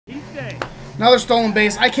Another stolen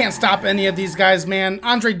base. I can't stop any of these guys, man.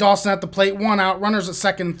 Andre Dawson at the plate, 1 out, runners at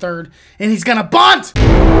second and third, and he's gonna bunt!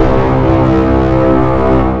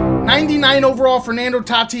 99 overall, Fernando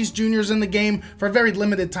Tatis Jr. is in the game for a very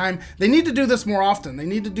limited time. They need to do this more often. They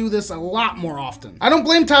need to do this a lot more often. I don't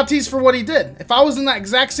blame Tatis for what he did. If I was in that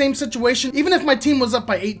exact same situation, even if my team was up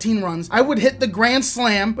by 18 runs, I would hit the grand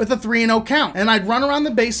slam with a 3-0 count. And I'd run around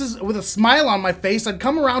the bases with a smile on my face. I'd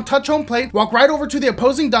come around, touch home plate, walk right over to the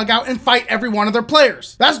opposing dugout, and fight every one of their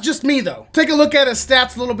players. That's just me, though. Take a look at his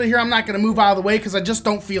stats a little bit here. I'm not going to move out of the way because I just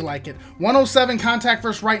don't feel like it. 107 contact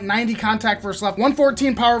versus right, 90 contact versus left,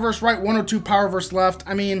 114 power versus right, 102 power versus left.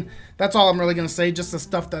 I mean, that's all I'm really going to say. Just the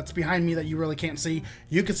stuff that's behind me that you really can't see.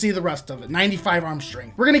 You can see the rest of it. 95 arm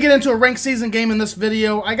strength. We're going to get into a ranked season game in this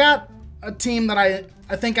video. I got a team that I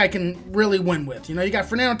think I can really win with. You know, you got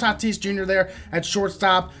Fernando Tatis Jr. there at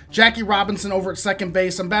shortstop, Jackie Robinson over at second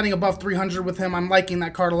base. I'm batting above 300 with him. I'm liking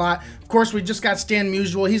that card a lot. Of course, we just got Stan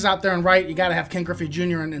Musial. He's out there in right. You got to have Ken Griffey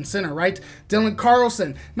Jr. in center, right? Dylan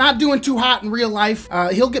Carlson, not doing too hot in real life.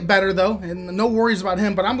 He'll get better, though, and no worries about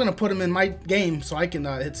him, but I'm going to put him in my game so I can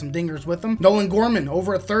hit some dingers with him. Nolan Gorman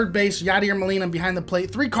over at third base, Yadier Molina behind the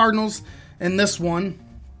plate. 3 Cardinals in this one.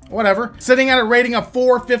 Whatever. Sitting at a rating of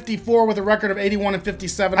 454 with a record of 81 and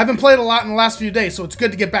 57. I've been played a lot in the last few days, so it's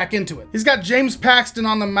good to get back into it. He's got James Paxton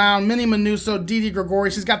on the mound, Minnie Manuso, Didi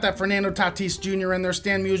Gregorius. He's got that Fernando Tatis Jr. in there,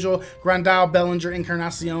 Stan Musial, Grandal, Bellinger,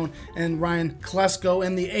 Encarnacion, and Ryan Klesko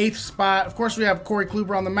in the 8th spot. Of course, we have Corey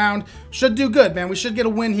Kluber on the mound. Should do good, man. We should get a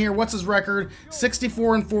win here. What's his record?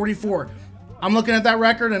 64 and 44. I'm looking at that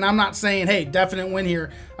record, and I'm not saying, hey, definite win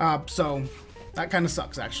here. So that kind of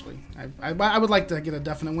sucks, actually. I would like to get a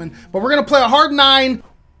definite win. But we're going to play a hard 9.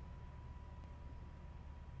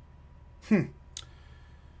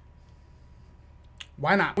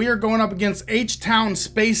 Why not? We are going up against H-Town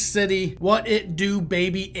Space City. What it do,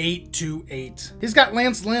 baby, 828. He's got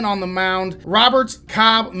Lance Lynn on the mound. Roberts,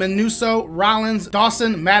 Cobb, Manuso, Rollins,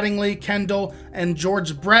 Dawson, Mattingly, Kendall, and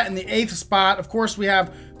George Brett in the 8th spot. Of course, we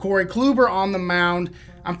have Corey Kluber on the mound.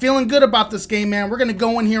 I'm feeling good about this game, man. We're going to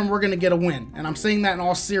go in here and we're going to get a win. And I'm saying that in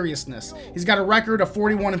all seriousness. He's got a record of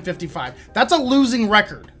 41 and 55. That's a losing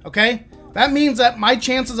record, okay? That means that my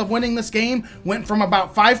chances of winning this game went from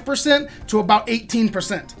about 5% to about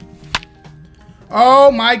 18%.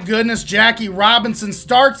 Oh my goodness, Jackie Robinson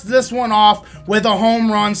starts this one off with a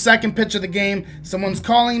home run, second pitch of the game. Someone's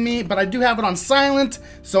calling me, but I do have it on silent,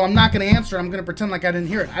 so I'm not going to answer. I'm going to pretend like I didn't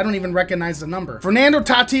hear it. I don't even recognize the number. Fernando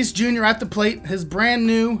Tatis Jr. at the plate, his brand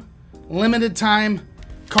new limited time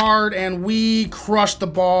card, and we crushed the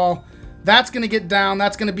ball. That's going to get down.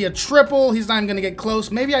 That's going to be a triple. He's not even going to get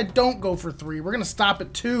close. Maybe I don't go for 3. We're going to stop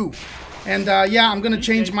at 2. And yeah, I'm going to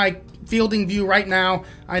change my fielding view right now.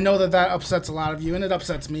 I know that that upsets a lot of you, and it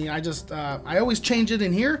upsets me. I just, I always change it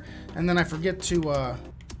in here, and then I forget to,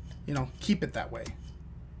 you know, keep it that way.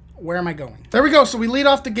 Where am I going? There we go. So we lead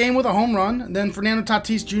off the game with a home run. And then Fernando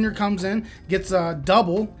Tatis Jr. comes in, gets a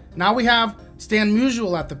double. Now we have Stan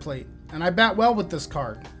Musial at the plate, and I bat well with this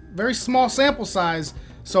card. Very small sample size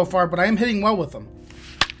so far, but I am hitting well with them.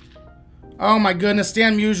 Oh my goodness,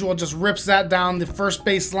 Stan Musial just rips that down the first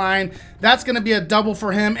base line. That's going to be a double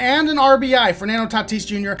for him and an RBI. Fernando Tatis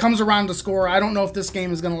Jr. comes around to score. I don't know if this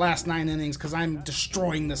game is going to last 9 innings because I'm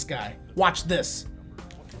destroying this guy. Watch this.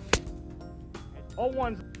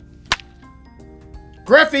 0-1.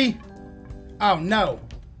 Griffey. Oh no.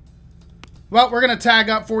 Well, we're going to tag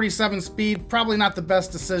up 47 speed. Probably not the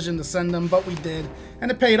best decision to send him, but we did.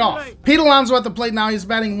 And it paid off. Pete Alonso at the plate now. He's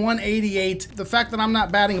batting 188. The fact that I'm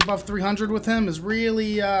not batting above 300 with him is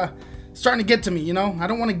really starting to get to me, you know? I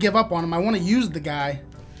don't want to give up on him. I want to use the guy.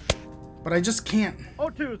 But I just can't.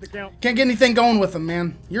 0-2 is the count. Can't get anything going with him,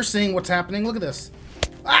 man. You're seeing what's happening. Look at this.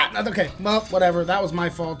 Ah, okay. Well, whatever. That was my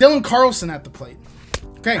fault. Dylan Carlson at the plate.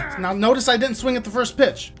 Okay, now notice I didn't swing at the first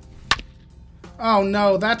pitch. Oh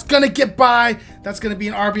no, that's gonna get by. That's gonna be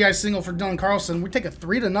an RBI single for Dylan Carlson. We take a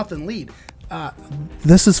 3-0 lead.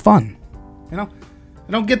 This is fun. You know,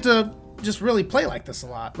 I don't get to just really play like this a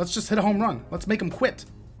lot. Let's just hit a home run. Let's make him quit.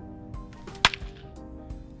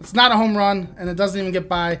 It's not a home run, and it doesn't even get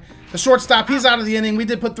by. The shortstop, he's out of the inning. We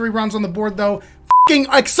did put 3 runs on the board, though. F***ing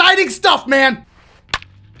exciting stuff, man!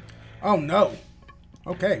 Oh, no.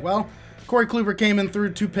 Okay, well, Corey Kluber came in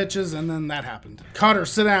through 2 pitches, and then that happened. Cutter,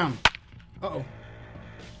 sit down. Uh-oh.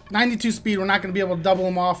 92 speed, we're not going to be able to double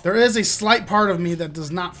him off. There is a slight part of me that does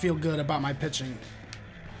not feel good about my pitching.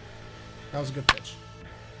 That was a good pitch.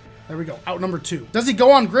 There we go, out number 2. Does he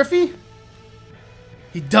go on Griffey?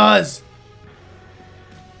 He does.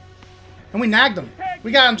 And we nagged him.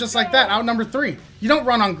 We got him just like that, out number 3. You don't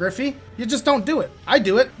run on Griffey. You just don't do it. I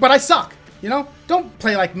do it, but I suck. You know? Don't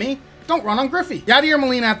play like me. Don't run on Griffey. Yadier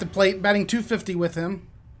Molina at the plate, batting .250 with him.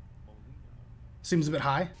 Seems a bit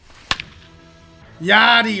high.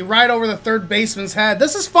 Yadi right over the third baseman's head.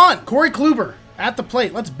 This is fun. Corey Kluber at the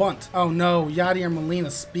plate. Let's bunt. Oh no, Yadier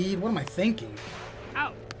Molina speed. What am I thinking?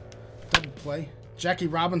 Out. Double play. Jackie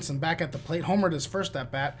Robinson back at the plate. Homered his first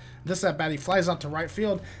at bat. This at bat, he flies out to right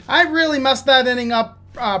field. I really messed that inning up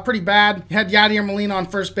pretty bad. You had Yadier Molina on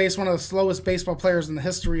first base, one of the slowest baseball players in the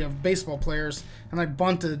history of baseball players, and I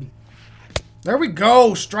bunted. There we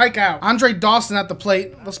go. Strikeout. Andre Dawson at the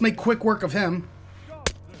plate. Let's make quick work of him.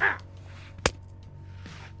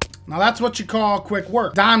 Now that's what you call quick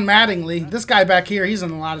work. Don Mattingly, this guy back here, he's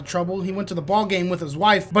in a lot of trouble. He went to the ball game with his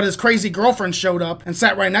wife, but his crazy girlfriend showed up and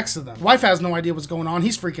sat right next to them. Wife has no idea what's going on.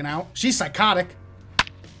 He's freaking out. She's psychotic.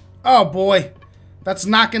 Oh boy, that's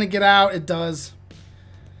not gonna get out. It does.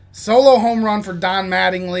 Solo home run for Don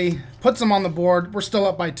Mattingly. Puts him on the board. We're still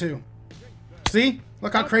up by 2. See?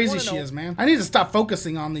 Look how crazy she is, man. I need to stop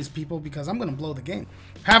focusing on these people because I'm gonna blow the game.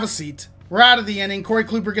 Have a seat. We're out of the inning. Corey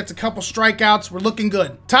Kluber gets a couple strikeouts. We're looking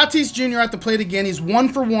good. Tatis Jr. at the plate again. He's 1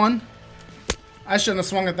 for 1. I shouldn't have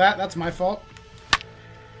swung at that. That's my fault.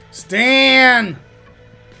 Stan!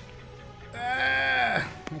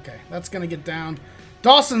 Okay, that's going to get down.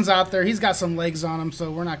 Dawson's out there. He's got some legs on him, so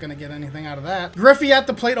we're not going to get anything out of that. Griffey at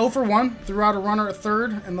the plate, 0 for 1. Threw out a runner at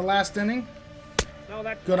third in the last inning.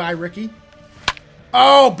 Good eye, Ricky.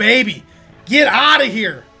 Oh, baby. Get out of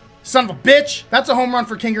here. Son of a bitch. That's a home run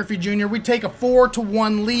for Ken Griffey Jr. We take a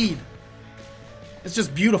 4-1 lead. It's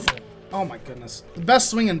just beautiful. Oh my goodness. The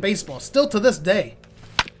best swing in baseball, still to this day.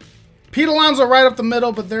 Pete Alonso right up the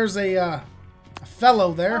middle, but there's a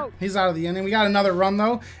fellow there. He's out of the inning. We got another run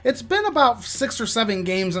though. It's been about 6 or 7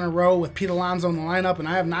 games in a row with Pete Alonso in the lineup, and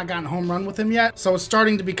I have not gotten a home run with him yet. So it's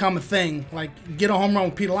starting to become a thing. Like, get a home run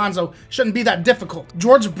with Pete Alonso shouldn't be that difficult.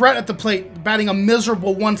 George Brett at the plate, batting a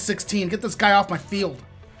miserable 116. Get this guy off my field.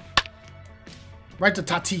 Right to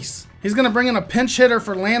Tatis. He's going to bring in a pinch hitter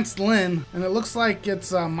for Lance Lynn, and it looks like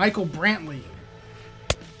it's Michael Brantley.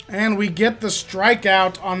 And we get the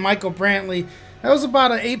strikeout on Michael Brantley. That was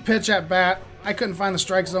about an 8-pitch at bat. I couldn't find the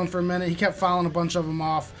strike zone for a minute. He kept fouling a bunch of them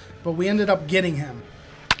off, but we ended up getting him.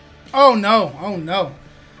 Oh no, oh no.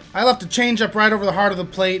 I left a changeup right over the heart of the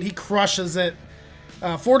plate. He crushes it.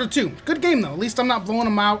 4-2. Good game, though. At least I'm not blowing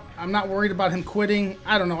him out. I'm not worried about him quitting.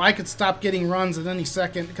 I don't know. I could stop getting runs at any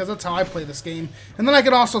second because that's how I play this game. And then I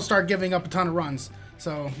could also start giving up a ton of runs.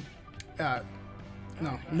 So,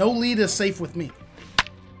 no lead is safe with me.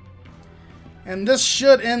 And this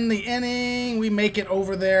should end the inning. We make it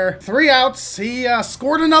over there. 3 outs. He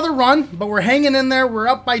scored another run, but we're hanging in there. We're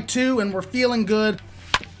up by 2, and we're feeling good.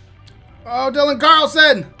 Oh, Dylan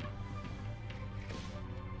Carlson.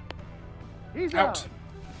 He's out.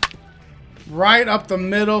 Right up the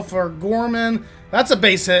middle for Gorman. That's a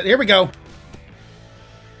base hit. Here we go.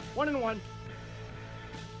 1-1.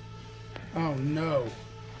 Oh no.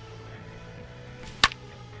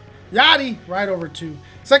 Yachty right over 2.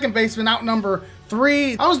 Second baseman out number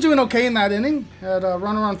 3. I was doing okay in that inning. Had a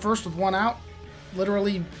runner on first with 1 out.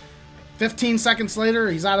 Literally 15 seconds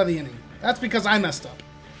later, he's out of the inning. That's because I messed up.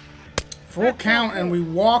 Full count and we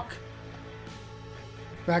walk.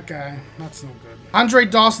 That guy, that's no good. Andre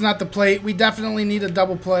Dawson at the plate. We definitely need a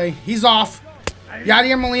double play. He's off.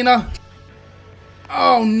 Yadier Molina.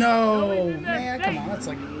 Oh no, man! Come on,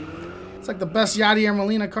 it's like the best Yadier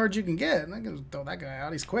Molina card you can get. I can throw that guy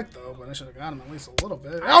out. He's quick though, but I should have got him at least a little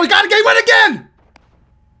bit. Oh, he got a game win again!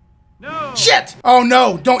 No. Shit! Oh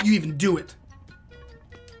no! Don't you even do it.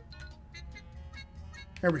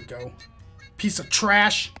 There we go. Piece of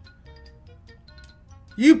trash.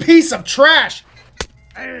 You piece of trash.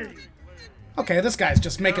 Okay, this guy's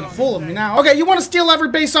just making a fool of me now. Okay, you want to steal every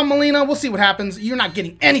base on Molina? We'll see what happens. You're not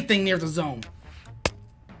getting anything near the zone.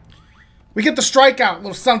 We get the strikeout,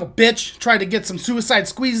 little son of a bitch. Tried to get some suicide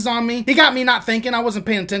squeezes on me. He got me not thinking. I wasn't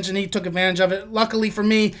paying attention. He took advantage of it. Luckily for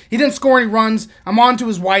me, he didn't score any runs. I'm on to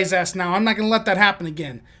his wise ass now. I'm not going to let that happen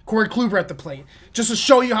again. Corey Kluber at the plate. Just to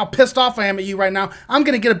show you how pissed off I am at you right now, I'm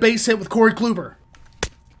going to get a base hit with Corey Kluber.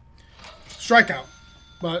 Strikeout.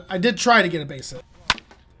 But I did try to get a base hit.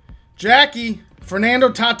 Jackie, Fernando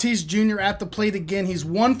Tatis Jr. at the plate again. He's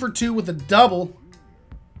 1 for 2 with a double.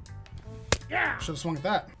 Yeah. Should have swung at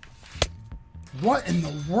that. What in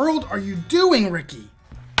the world are you doing, Ricky?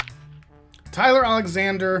 Tyler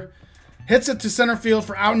Alexander hits it to center field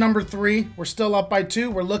for out number 3. We're still up by 2.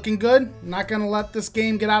 We're looking good. Not going to let this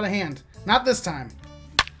game get out of hand. Not this time.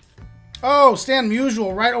 Oh, Stan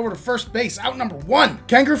Musial right over to first base. Out number 1.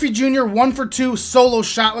 Ken Griffey Jr. 1 for 2. Solo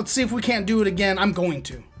shot. Let's see if we can't do it again. I'm going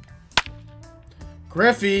to.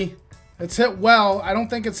 Griffey. It's hit well. I don't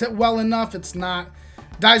think it's hit well enough. It's not.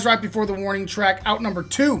 Dies right before the warning track. Out number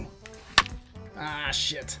 2. Ah,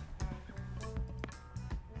 shit.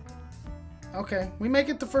 Okay, we make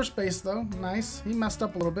it to first base, though. Nice. He messed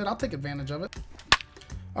up a little bit. I'll take advantage of it.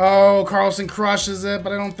 Oh, Carlson crushes it,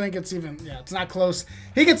 but I don't think it's even... Yeah, it's not close.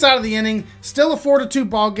 He gets out of the inning. Still a 4-2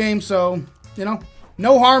 ball game, so, you know,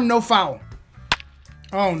 no harm, no foul.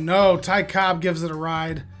 Oh, no. Ty Cobb gives it a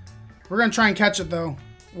ride. We're going to try and catch it, though.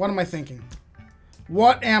 What am I thinking?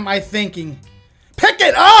 What am I thinking? Pick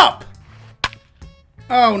it up!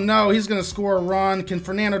 Oh, no. He's going to score a run. Can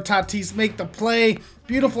Fernando Tatis make the play?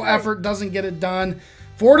 Beautiful effort. Doesn't get it done.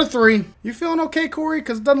 4-3. You feeling okay, Corey?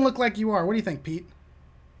 Because it doesn't look like you are. What do you think, Pete?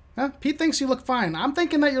 Huh? Pete thinks you look fine. I'm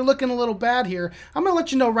thinking that you're looking a little bad here. I'm going to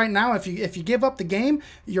let you know right now, if you give up the game,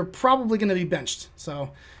 you're probably going to be benched.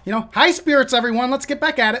 So, you know, high spirits, everyone. Let's get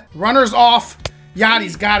back at it. Runners off.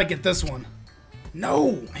 Yachty's got to get this one.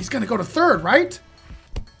 No. He's going to go to third, right?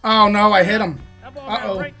 Oh, no. I hit him.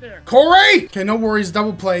 Uh-oh. Right there. Corey! Okay, no worries.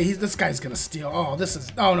 Double play. This guy's going to steal. Oh, this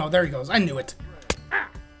is... Oh, no. There he goes. I knew it.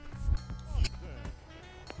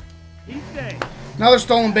 He's safe. Another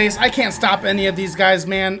stolen base. I can't stop any of these guys,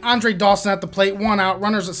 man. Andre Dawson at the plate. 1 out.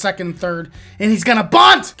 Runners at second and third. And he's going to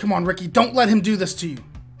bunt! Come on, Ricky. Don't let him do this to you.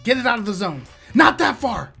 Get it out of the zone. Not that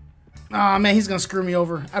far. Oh, man. He's going to screw me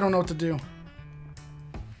over. I don't know what to do.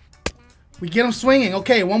 We get him swinging.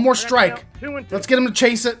 Okay, one more strike. Let's get him to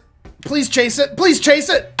chase it. Please chase it. Please chase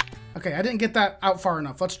it. Okay, I didn't get that out far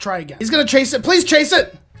enough. Let's try again. He's going to chase it. Please chase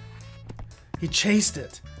it. He chased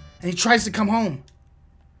it. And he tries to come home.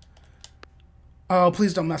 Oh,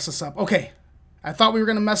 please don't mess this up. Okay. I thought we were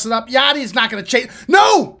going to mess it up. Yachty's not going to chase.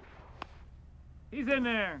 No! He's in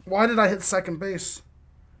there. Why did I hit second base?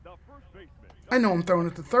 I know I'm throwing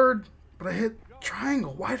it to third, but I hit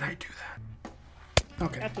triangle. Why did I do that?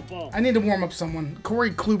 Okay. That's the ball. I need to warm up someone. Corey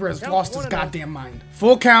Kluber has lost his goddamn mind.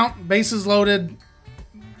 Full count, bases loaded.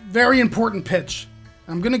 Very important pitch.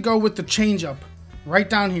 I'm going to go with the changeup right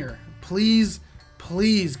down here. Please,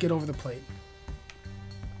 please get over the plate.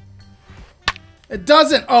 It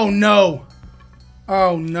doesn't. Oh, no.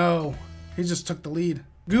 Oh, no. He just took the lead.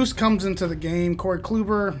 Goose comes into the game. Corey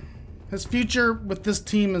Kluber, his future with this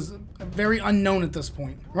team is very unknown at this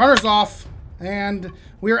point. Runners off. And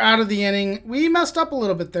we're out of the inning. We messed up a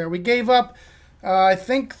little bit there. We gave up, I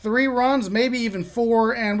think, 3 runs, maybe even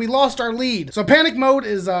 4, and we lost our lead. So panic mode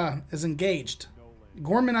is engaged.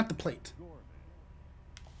 Gorman at the plate.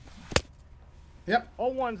 Yep.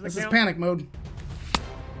 This is panic mode.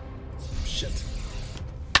 Shit.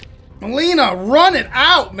 Molina, run it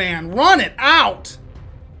out, man. Run it out.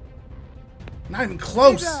 Not even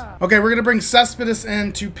close. Okay, we're going to bring Cespedes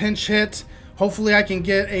in to pinch hit. Hopefully I can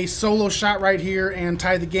get a solo shot right here and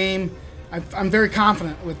tie the game. I'm very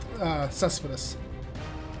confident with Cespedes.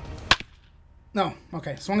 No,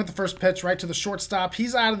 okay. Swung at the first pitch right to the shortstop.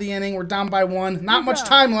 He's out of the inning. We're down by 1. Not much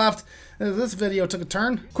time left. This video took a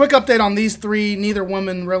turn. Quick update on these 3. Neither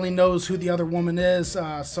woman really knows who the other woman is,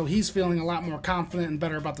 so he's feeling a lot more confident and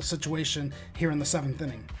better about the situation here in the 7th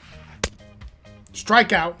inning.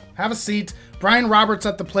 Strikeout. Have a seat. Brian Roberts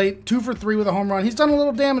at the plate. 2 for 3 with a home run. He's done a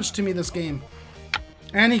little damage to me this game.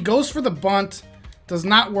 And he goes for the bunt. Does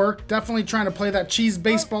not work. Definitely trying to play that cheese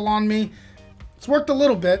baseball on me. It's worked a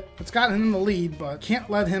little bit. It's gotten him in the lead, but can't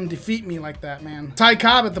let him defeat me like that, man. Ty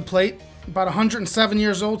Cobb at the plate. About 107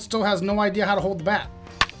 years old. Still has no idea how to hold the bat.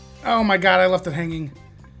 Oh my God, I left it hanging.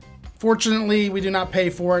 Fortunately, we do not pay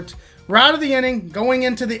for it. We're out of the inning. Going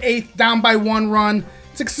into the 8th, down by 1 run.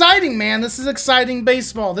 It's exciting, man. This is exciting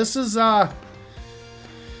baseball. This is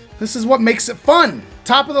what makes it fun.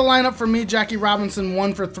 Top of the lineup for me, Jackie Robinson,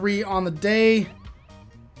 1 for 3 on the day.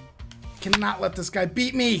 Cannot let this guy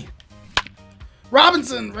beat me.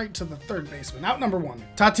 Robinson right to the 3rd baseman. Out number 1.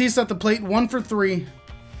 Tatis at the plate, 1 for 3.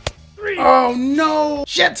 Oh, no.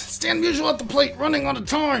 Shit. Stan Musial at the plate, running out of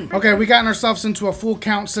time. Okay, we gotten ourselves into a full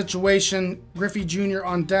count situation. Griffey Jr.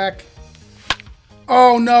 on deck.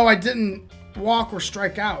 Oh, no, I didn't walk or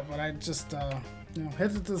strike out, but I just, you know,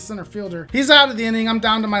 hit it to the center fielder. He's out of the inning. I'm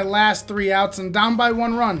down to my last 3 outs and down by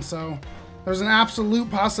 1 run, so there's an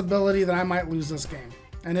absolute possibility that I might lose this game.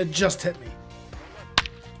 And it just hit me.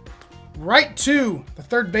 Right to the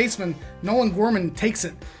 3rd baseman. Nolan Gorman takes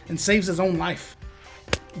it and saves his own life.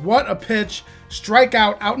 What a pitch.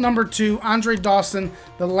 Strikeout, out number 2. Andre Dawson,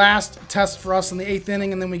 the last test for us in the 8th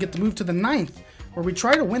inning, and then we get to move to the 9th, where we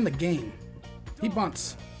try to win the game. He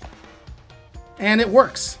bunts. And it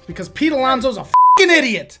works, because Pete Alonso's a f***ing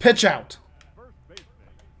idiot. Pitch out.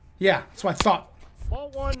 Yeah, that's what I thought.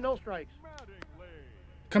 Ball 1, no strikes.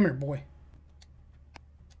 Come here, boy.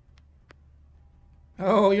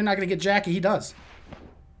 Oh, you're not going to get Jackie. He does.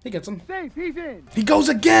 He gets him. Safe, he's in. He goes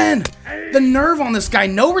again. The nerve on this guy.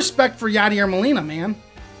 No respect for Yadier Molina, man.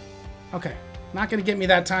 Okay. Not going to get me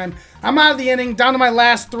that time. I'm out of the inning, down to my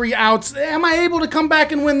last 3 outs. Am I able to come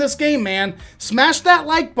back and win this game, man? Smash that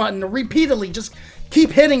like button repeatedly. Just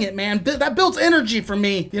keep hitting it, man. That builds energy for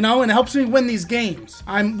me, you know, and it helps me win these games.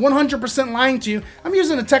 I'm 100% lying to you. I'm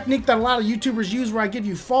using a technique that a lot of YouTubers use where I give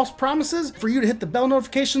you false promises for you to hit the bell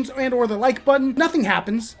notifications and or the like button. Nothing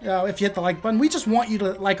happens if you hit the like button. We just want you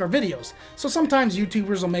to like our videos. So sometimes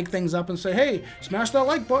YouTubers will make things up and say, hey, smash that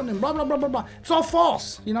like button and blah, blah, blah, blah, blah. It's all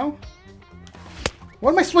false, you know?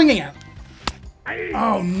 What am I swinging at?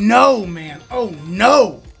 Oh, no, man. Oh,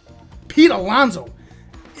 no. Pete Alonso.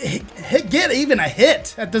 Get even a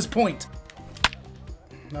hit at this point.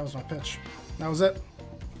 That was my pitch. That was it.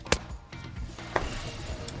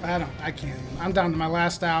 I can't even. I'm down to my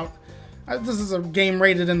last out. This is a game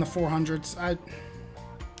rated in the 400s.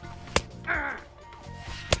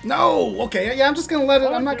 No! Okay, yeah, I'm just going to let it.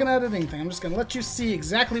 I'm not going to edit anything. I'm just going to let you see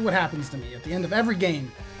exactly what happens to me at the end of every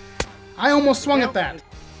game. I almost swung at that.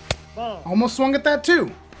 Almost swung at that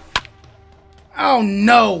too. Oh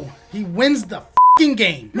no! He wins the f***ing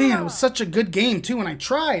game. Man, it was such a good game too, and I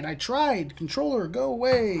tried. Controller, go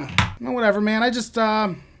away. No, whatever, man.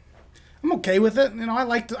 I'm okay with it. You know, I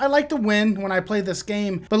like to win when I play this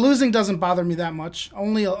game, but losing doesn't bother me that much.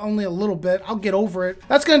 Only a little bit. I'll get over it.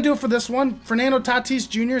 That's gonna do it for this one. Fernando Tatis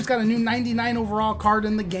Jr. has got a new 99 overall card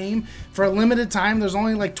in the game for a limited time. There's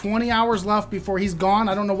only like 20 hours left before he's gone.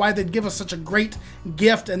 I don't know why they'd give us such a great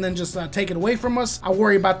gift and then just take it away from us. I'll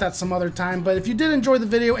worry about that some other time. But if you did enjoy the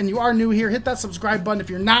video and you are new here, hit that subscribe button. If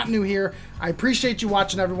you're not new here, I appreciate you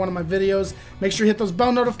watching every one of my videos. Make sure you hit those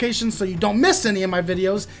bell notifications so you don't miss any of my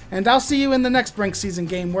videos. And I'll see you in the next Brink season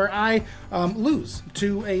game where I lose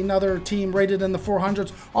to another team rated in the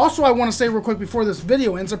 400s. Also, I want to say real quick before this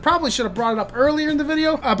video ends, I probably should have brought it up earlier in the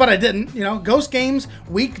video, but I didn't. You know, Ghost Games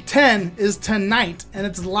Week 10 is tonight, and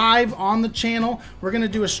it's live on the channel. We're going to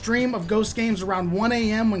do a stream of Ghost Games around 1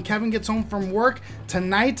 a.m. when Kevin gets home from work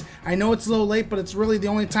tonight. I know it's a little late, but it's really the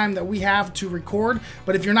only time that we have to record.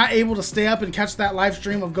 But if you're not able to stay up and catch that live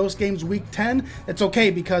stream of Ghost Games Week 10, it's okay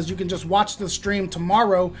because you can just watch the stream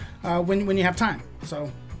tomorrow when you have time. So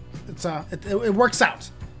it works out.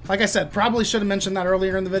 Like I said, probably should have mentioned that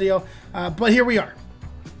earlier in the video, but here we are.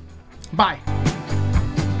 Bye.